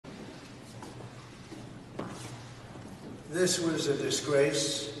This was a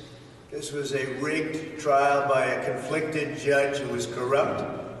disgrace. This was a rigged trial by a conflicted judge who was corrupt.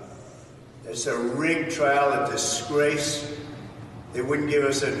 It's a rigged trial, a disgrace. They wouldn't give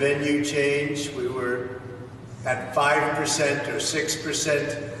us a venue change. We were at 5% or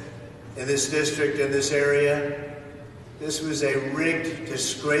 6% in this district, in this area. This was a rigged,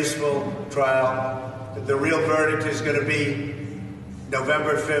 disgraceful trial. But the real verdict is going to be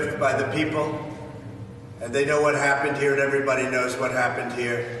November 5th by the people. And they know what happened here, and everybody knows what happened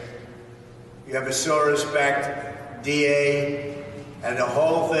here. You have a Soros-backed DA, and the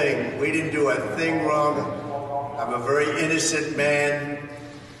whole thing. We didn't do a thing wrong. I'm a very innocent man,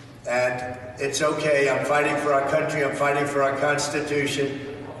 and it's okay. I'm fighting for our country. I'm fighting for our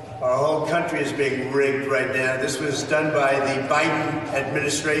Constitution. Our whole country is being rigged right now. This was done by the Biden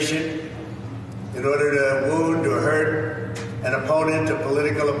administration in order to wound or hurt an opponent, a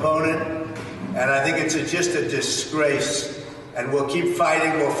political opponent. And I think it's just a disgrace. And we'll keep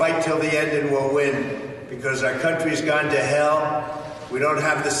fighting. We'll fight till the end and we'll win. Because our country's gone to hell. We don't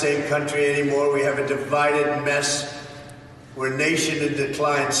have the same country anymore. We have a divided mess. We're a nation in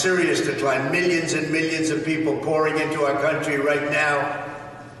decline, serious decline. Millions and millions of people pouring into our country right now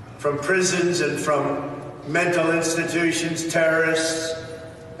from prisons and from mental institutions, terrorists.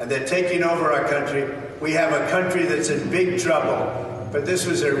 And they're taking over our country. We have a country that's in big trouble. But this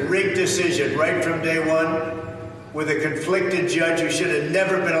was a rigged decision right from day one with a conflicted judge who should have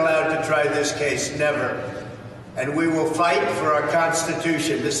never been allowed to try this case, never. And we will fight for our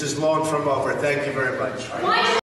Constitution. This is long from over. Thank you very much.